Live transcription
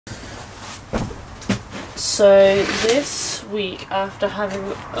So this week, after having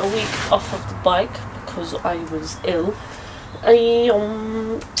a week off of the bike because I was ill, I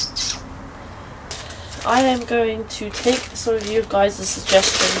am going to take some of you guys'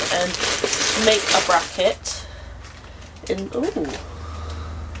 suggestions and make a bracket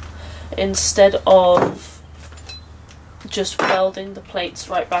instead of just welding the plates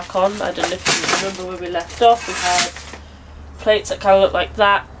right back on. I don't know if you remember where we left off. We had plates that kind of look like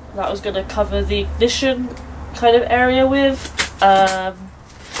that. That was going to cover the ignition kind of area with. And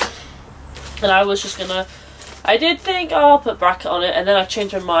I was just going to... I did think, oh, I'll put a bracket on it, and then I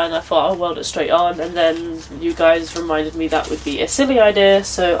changed my mind. I thought I'll weld it straight on, and then you guys reminded me that would be a silly idea,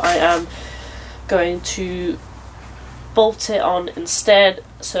 so I am going to bolt it on instead.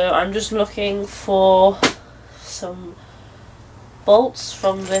 So I'm just looking for some bolts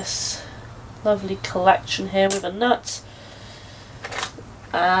from this lovely collection here with a nut,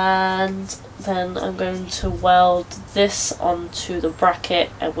 and then I'm going to weld this onto the bracket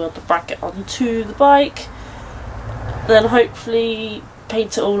and weld the bracket onto the bike, then hopefully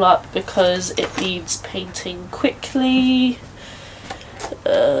paint it all up because it needs painting quickly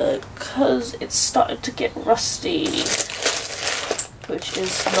because it's starting to get rusty, which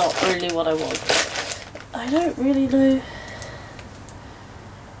is not really what I want. I don't really know.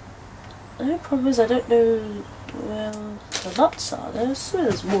 The only problem is I don't know where the nuts are. I swear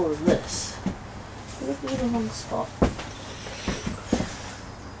there's more of this. I'm looking in the wrong spot.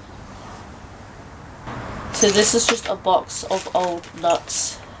 So this is just a box of old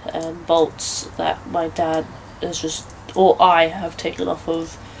nuts and bolts that my dad has just, or I have taken off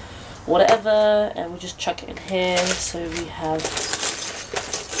of whatever, and we just chuck it in here so we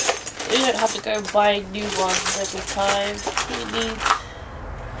don't have to go buy new ones every time. We need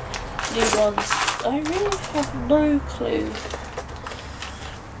new ones. I really have no clue.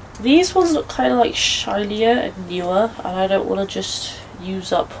 These ones look kind of like shinier and newer, and I don't want to just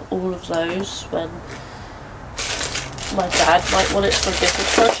use up all of those when my dad might want it for a different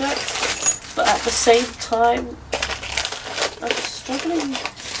project. But at the same time, I'm struggling.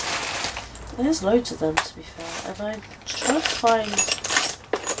 There's loads of them, to be fair, and I'm trying to find...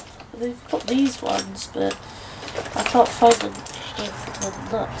 They've got these ones, but I can't find the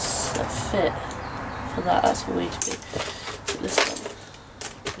nuts that fit for that. That's what we need to do. So this one.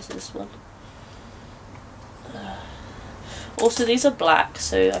 Is this one? Also, these are black,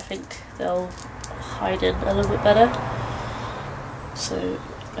 so I think they'll hide in a little bit better. So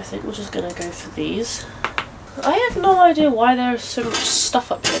I think we're just gonna go for these. I have no idea why there's so much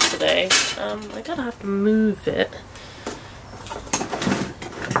stuff up here today. I'm gonna have to move it.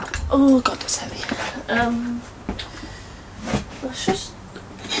 Oh god, that's heavy. It's just,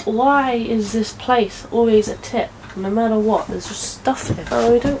 why is this place always a tip? No matter what, there's just stuff here.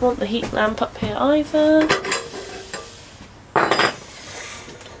 Oh, we don't want the heat lamp up here either.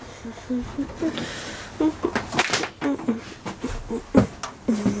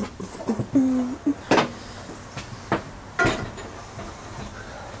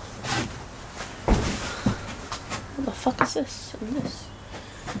 What the fuck is this and this?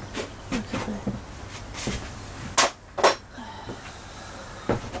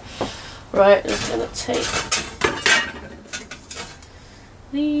 Right, I'm just going to take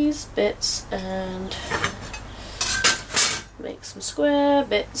these bits and make some square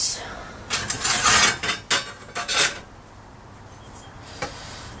bits.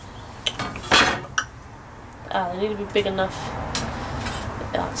 They need to be big enough.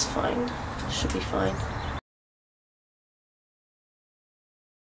 Yeah, that's fine. Should be fine.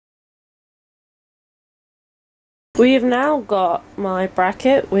 We've now got my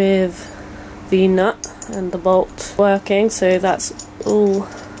bracket with the nut and the bolt working, so that's all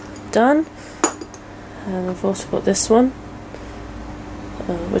done. And I've also got this one,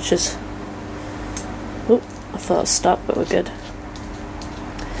 which is, oh, I thought it was stuck, but we're good.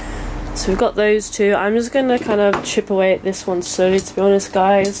 So we've got those two. I'm just going to kind of chip away at this one slowly, to be honest,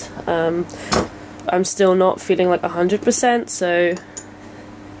 guys. I'm still not feeling like 100%, so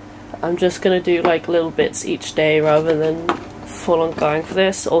I'm just going to do like little bits each day rather than full on going for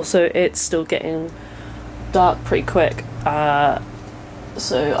this. Also, it's still getting dark pretty quick,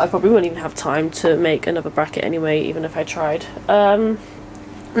 so I probably wouldn't even have time to make another bracket anyway, even if I tried.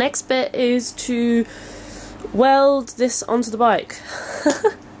 Next bit is to weld this onto the bike.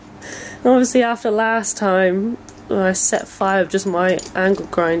 Obviously after last time when I set fire with just my angle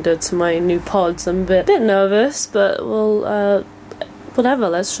grinder to my new pods, I'm a bit nervous, but we'll whatever,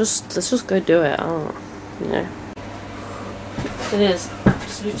 let's just go do it. You know. It is an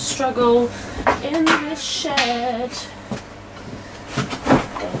absolute struggle in this shed.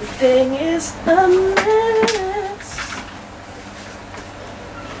 There we Everything is a mess.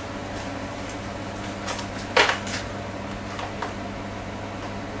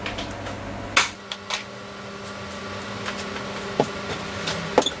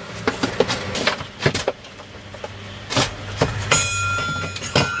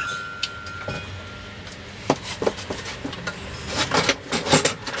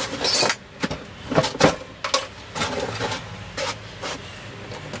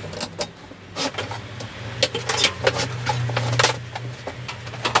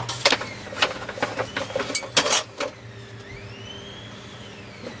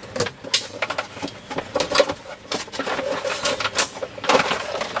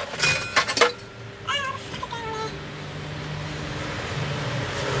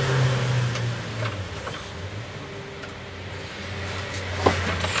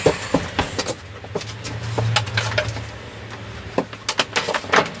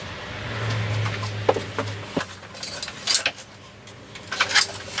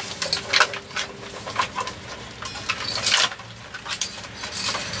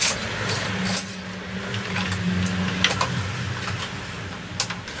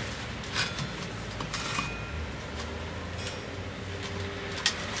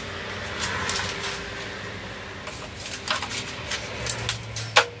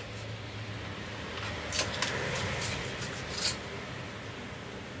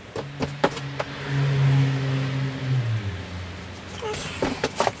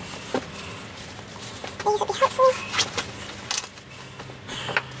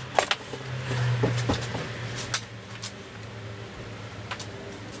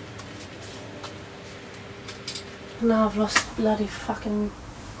 Now I've lost bloody fucking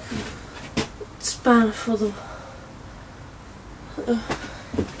span for the...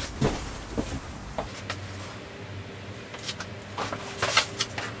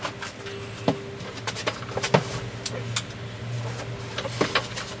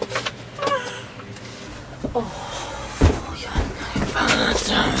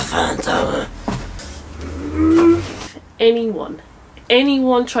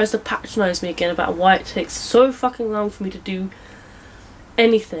 Anyone tries to patronise me again about why it takes so fucking long for me to do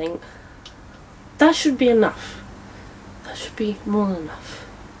anything, that should be enough. That should be more than enough.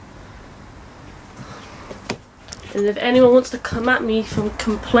 And if anyone wants to come at me from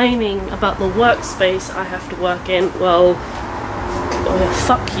complaining about the workspace I have to work in, well, oh yeah,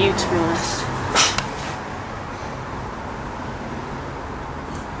 fuck you, to be honest.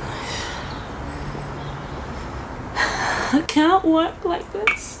 I can't work like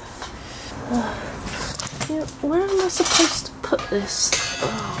this. Yeah, where am I supposed to put this?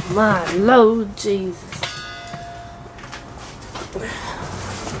 Oh my Lord Jesus.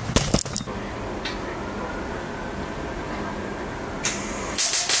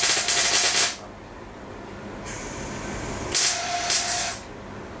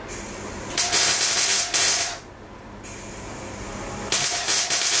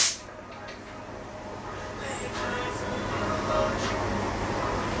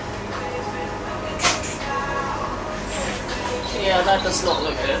 Yeah, that does not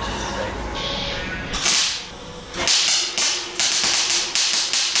look good.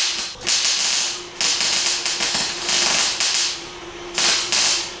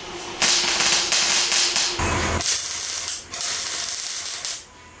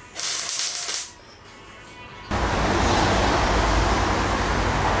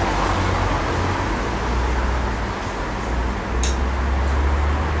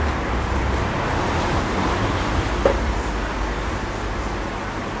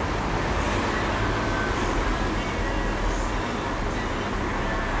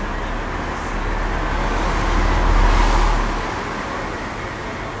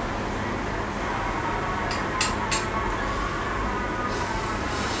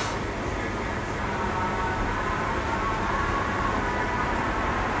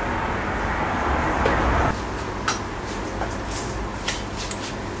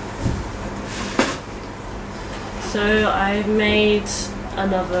 So I made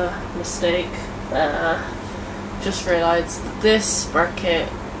another mistake. Just realised that this bracket,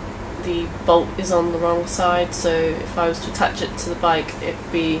 the bolt is on the wrong side, so if I was to attach it to the bike,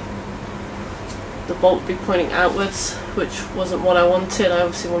 the bolt would be pointing outwards, which wasn't what I wanted. I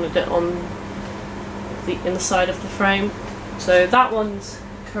obviously wanted it on the inside of the frame. So that one's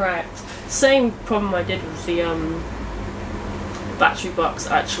correct. Same problem I did with the battery box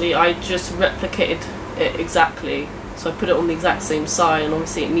actually. I just replicated it exactly, so I put it on the exact same side, and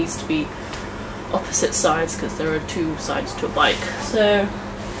obviously it needs to be opposite sides because there are two sides to a bike. So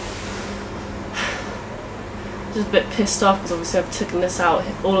just a bit pissed off because obviously I've taken this out,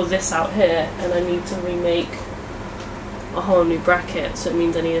 all of this out here, and I need to remake a whole new bracket, so it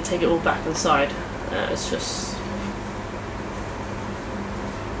means I need to take it all back inside. It's just...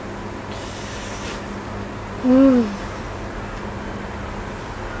 I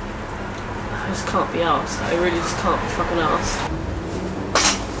just can't be arsed. I really just can't be fucking arsed.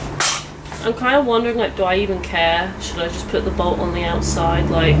 I'm kind of wondering, like, do I even care? Should I just put the bolt on the outside?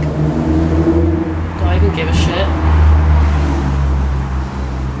 Like, do I even give a shit?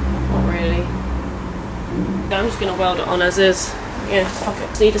 Not really. I'm just gonna weld it on as is. Yeah, fuck it.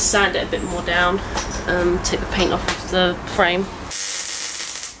 Just need to sand it a bit more down. Take the paint off of the frame.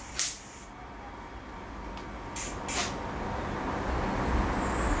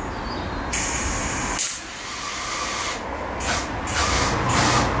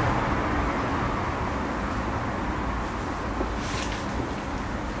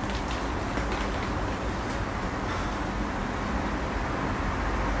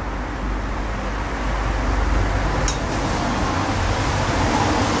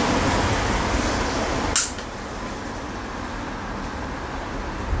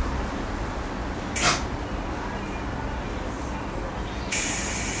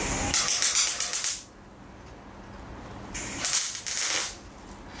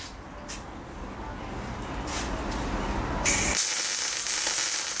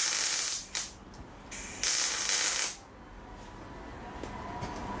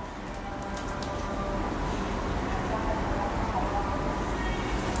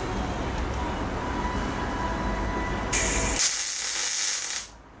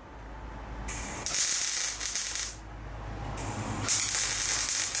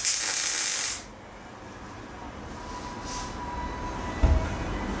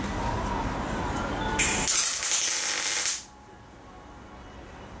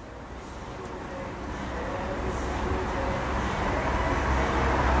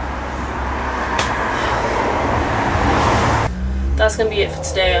 That's going to be it for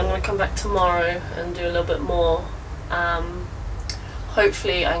today. I'm going to come back tomorrow and do a little bit more.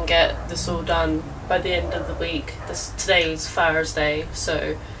 Hopefully I can get this all done by the end of the week. Today is Thursday,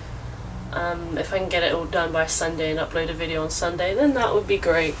 so if I can get it all done by Sunday and upload a video on Sunday, then that would be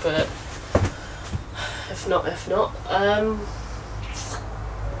great, but if not.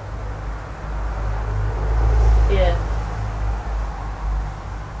 Yeah.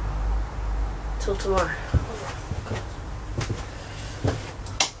 Till tomorrow.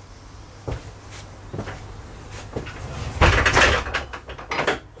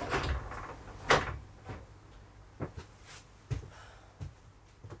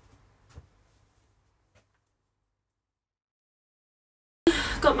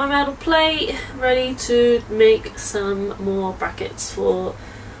 Got my metal plate ready to make some more brackets for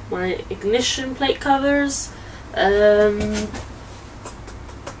my ignition plate covers. Yeah,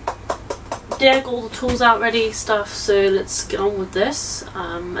 got all the tools out ready, stuff, so let's get on with this.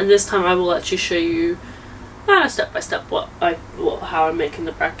 And this time I will actually show you step by step how I'm making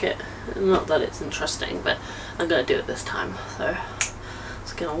the bracket. Not that it's interesting, but I'm gonna do it this time, so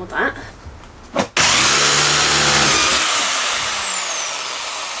let's get on with that.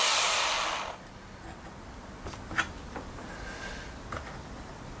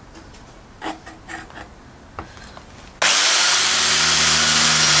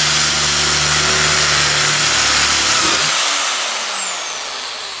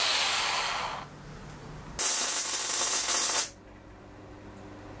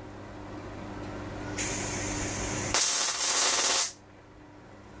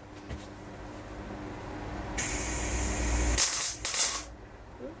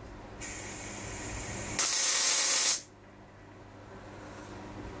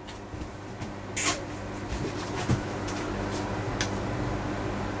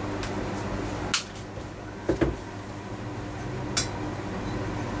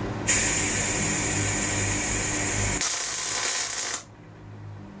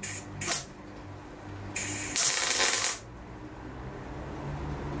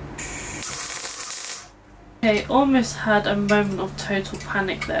 Okay, almost had a moment of total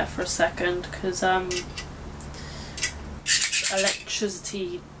panic there for a second because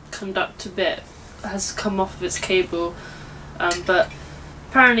electricity conductor bit has come off of its cable, but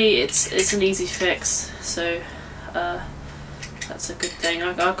apparently it's an easy fix, so that's a good thing.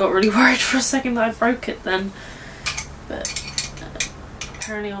 I got really worried for a second that I broke it then, but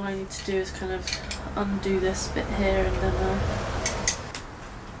apparently all I need to do is kind of undo this bit here and then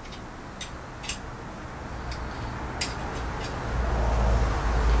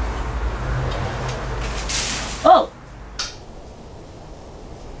oh!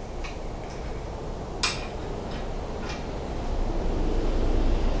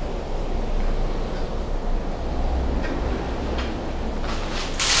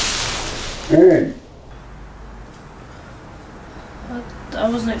 I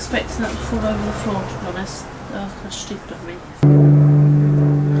wasn't expecting that to fall over the floor, to be honest. That was kind of stupid of me.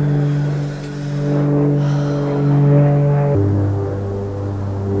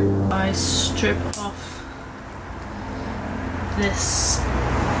 I strip off this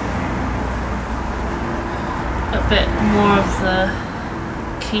a bit more of the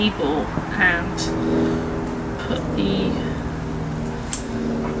cable and put the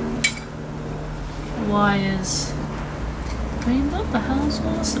wires, I mean, what the hell is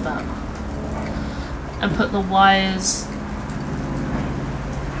all this about? And put the wires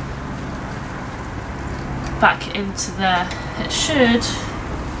back into there. It should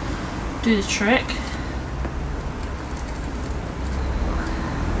do the trick.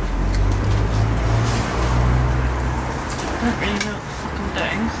 I don't really know what the fuck I'm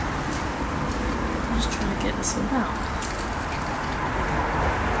doing. I'm just trying to get this one out.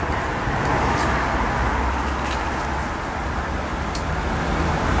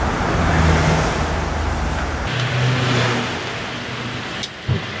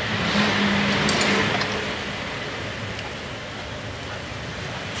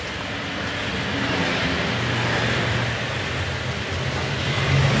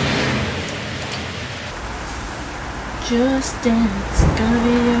 Just dance, gonna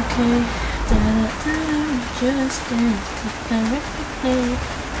be okay. Da da da. Just dance, let the record play.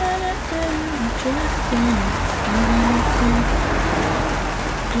 Da da da. Just dance, gonna be okay.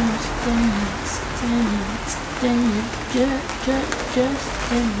 Just dance, dance, dance. Just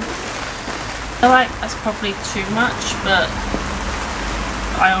dance. I feel like that's probably too much, but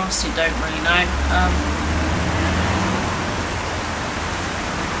I honestly don't really know.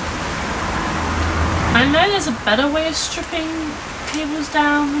 I know there's a better way of stripping cables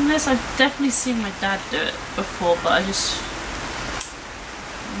down than this. I've definitely seen my dad do it before, but I'm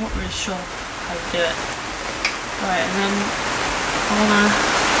not really sure how to do it. Right, and then I wanna,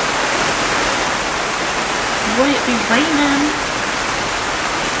 would it be raining?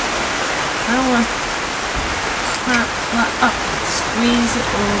 I wanna clamp that up and squeeze it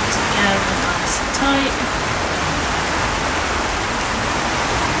all together nice and tight.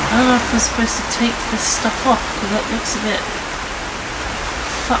 I don't know if I'm supposed to take this stuff off because that looks a bit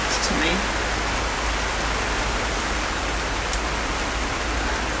fucked to me.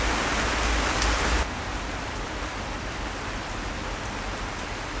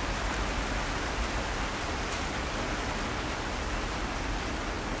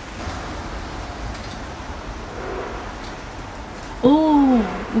 Ooh,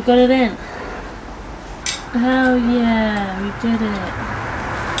 we got it in. Oh yeah, we did it.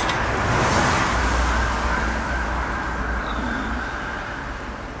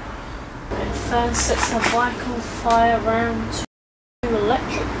 Fan sets the bike on fire round to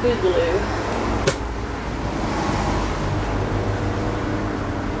electric boogaloo.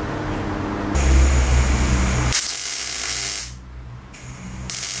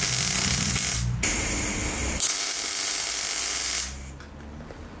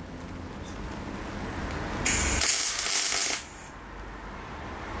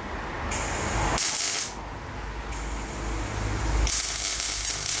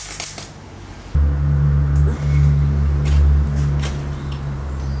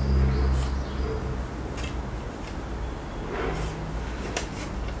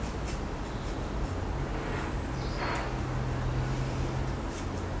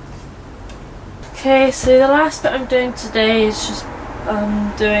 Okay, so the last bit I'm doing today is just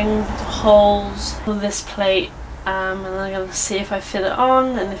doing the holes for this plate, and then I'm going to see if I fit it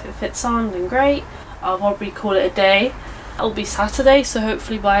on, and if it fits on then great. I'll probably call it a day. It'll be Saturday, so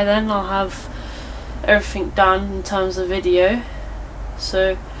hopefully by then I'll have everything done in terms of video.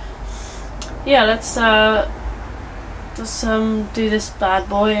 So yeah, let's do this bad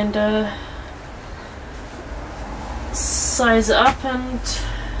boy and size it up and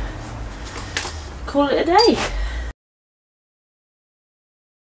call it a day.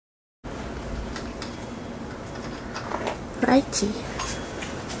 Righty.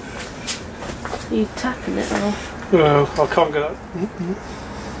 Are you tapping it or? No, I can't get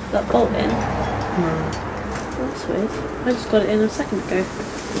that bolt in? No. That's weird. I just got it in a second ago.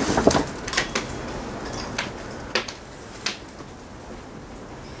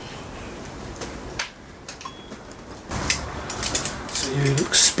 So you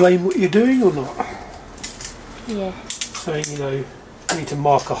explain what you're doing or not? Yeah. So you know, I need to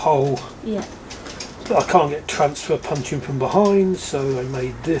mark a hole. Yeah. But I can't get transfer punching from behind, so I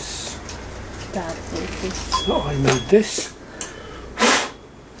made this. Bad thinking. So I made this.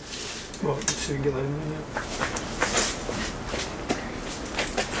 Right, let's see if we can get that in there.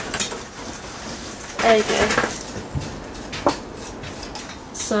 There you go.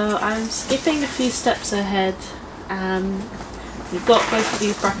 So I'm skipping a few steps ahead. We've got both of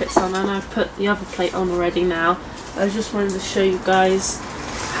these brackets on and I've put the other plate on already now. I just wanted to show you guys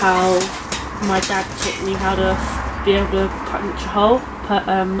how my dad taught me how to be able to punch a hole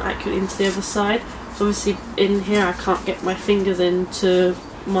accurately into the other side. So obviously in here I can't get my fingers in to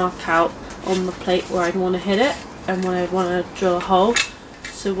mark out on the plate where I'd want to hit it and when I want to drill a hole.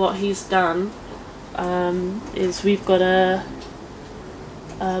 So what he's done is we've got a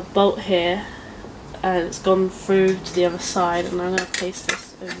bolt here and it's gone through to the other side, and I'm going to place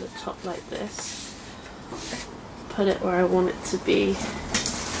this over the top like this, put it where I want it to be,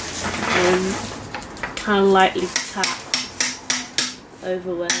 and kind of lightly tap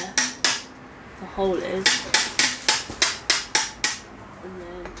over where the hole is, and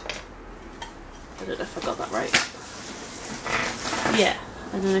then I don't know if I got that right. Yeah,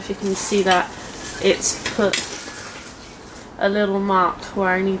 I don't know if you can see that it's put a little mark where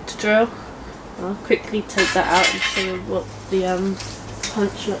I need to drill. I'll quickly take that out and show you what the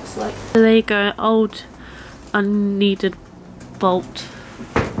punch looks like. So there you go, old unneeded bolt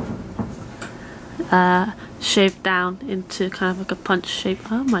shaved down into kind of like a punch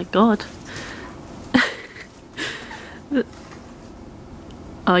shape. Oh my god.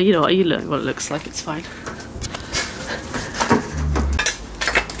 Oh, you know what, you learn what it looks like, it's fine.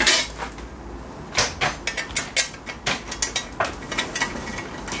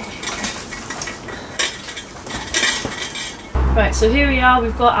 Right, so here we are,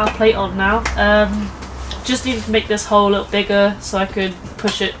 we've got our plate on now. Just needed to make this hole a little bigger so I could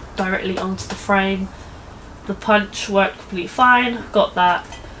push it directly onto the frame. The punch worked completely fine, got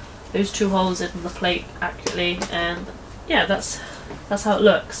those two holes in the plate accurately, and yeah, that's how it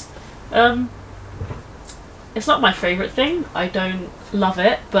looks. It's not my favourite thing, I don't love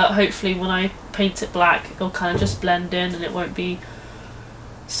it, but hopefully when I paint it black it'll kind of just blend in and it won't be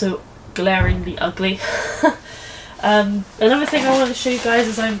so glaringly ugly. Another thing I wanted to show you guys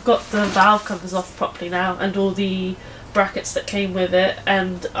is I've got the valve covers off properly now and all the brackets that came with it,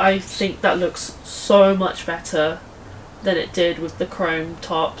 and I think that looks so much better than it did with the chrome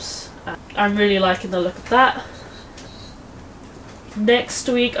tops. I'm really liking the look of that. Next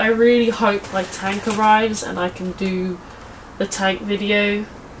week I really hope my tank arrives and I can do the tank video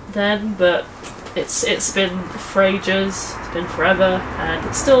then, but it's been for ages, it's been forever, and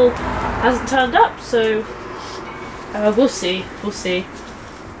it still hasn't turned up, so we'll see.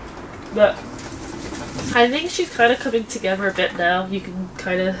 But I think she's kind of coming together a bit now. You can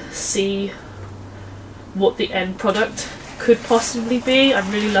kind of see what the end product could possibly be. I'm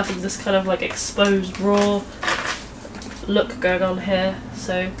really loving this kind of like exposed raw look going on here.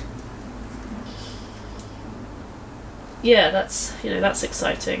 So yeah, that's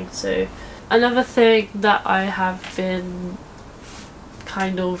exciting. So another thing that I have been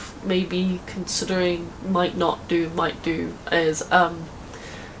kind of maybe considering might do is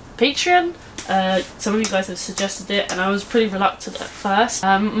Patreon. Some of you guys have suggested it and I was pretty reluctant at first.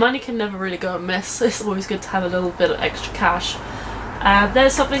 Money can never really go amiss. It's always good to have a little bit of extra cash.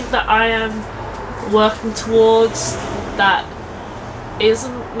 There's something that I am working towards that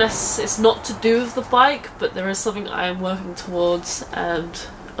isn't necessarily, it's not to do with the bike, but there is something I am working towards, and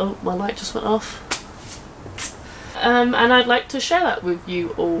oh, my light just went off. And I'd like to share that with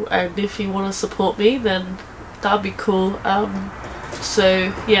you all, and if you want to support me then that'd be cool.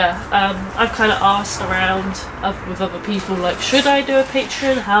 So yeah, I've kind of asked around with other people, like, should I do a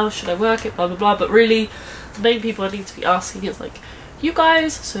Patreon, how should I work it, blah blah blah, but really the main people I need to be asking is like you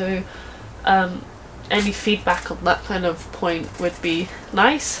guys, so any feedback on that kind of point would be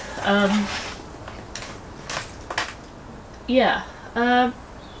nice. Yeah,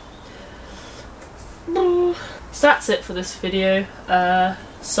 so that's it for this video.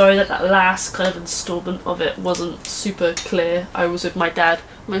 Sorry that last kind of installment of it wasn't super clear. I was with my dad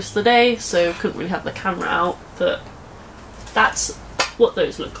most of the day, so couldn't really have the camera out, but that's what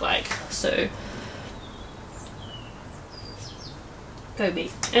those look like, so go me.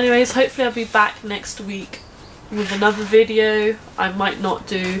 Anyways, hopefully I'll be back next week with another video. I might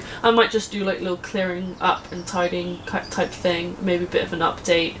just do like little clearing up and tidying type thing, maybe a bit of an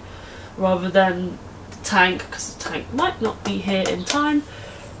update rather than the tank, because the tank might not be here in time.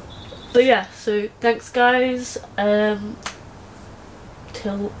 But yeah, so thanks guys, till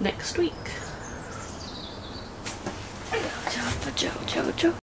next week. Ciao, ciao, ciao,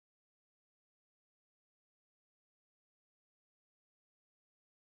 ciao.